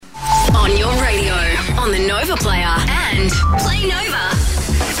on the Nova Player and Play Nova.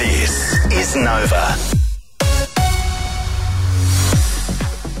 This is Nova.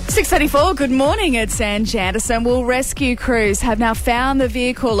 6:34, good morning, it's Ange Anderson. Well, rescue crews have now found the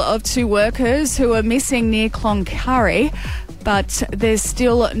vehicle of two workers who are missing near Cloncurry, but there's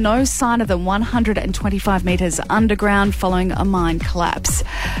still no sign of them 125 metres underground following a mine collapse.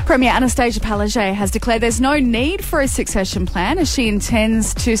 Premier Anastasia Palaszczuk has declared there's no need for a succession plan as she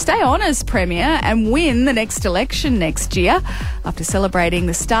intends to stay on as Premier and win the next election next year after celebrating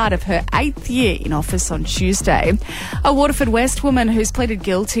the start of her 8th year in office on Tuesday. A Waterford West woman who's pleaded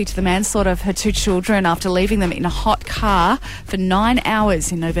guilty to the manslaughter of her two children after leaving them in a hot car for 9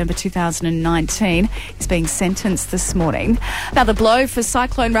 hours in November 2019 is being sentenced this morning. Another blow for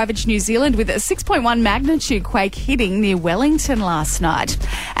cyclone-ravaged New Zealand with a 6.1 magnitude quake hitting near Wellington last night.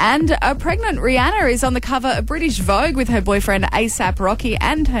 And a pregnant Rihanna is on the cover of British Vogue with her boyfriend A$AP Rocky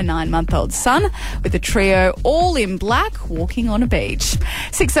and her 9-month-old son, with the trio all in black walking on a beach.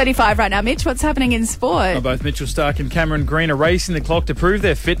 6:35 right now. Mitch, what's happening in sport? Both Mitchell Starc and Cameron Green are racing the clock to prove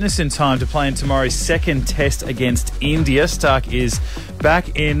their fitness in time to play in tomorrow's second test against India. Starc is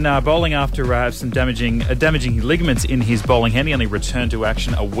back in bowling after some damaging ligaments in his bowling hand. He only returned to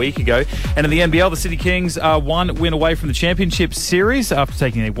action a week ago. And in the NBL, the City Kings are one win away from the Championship Series after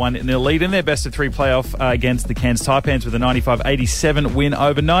taking a 1-0 lead in their best-of-3 playoff against the Cairns Taipans with a 95-87 win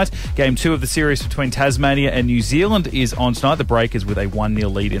overnight. Game 2 of the series between Tasmania and New Zealand is on tonight. The Breakers with a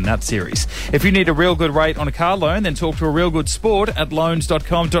 1-0 lead in that series. If you need a real good rate on a car loan, then talk to a real good sport at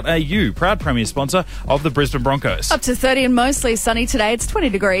loans.com.au. Proud premier sponsor of the Brisbane Broncos. Up to 30 and mostly sunny today. It's 20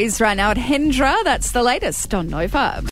 degrees right now at Hendra. That's the latest on Nova.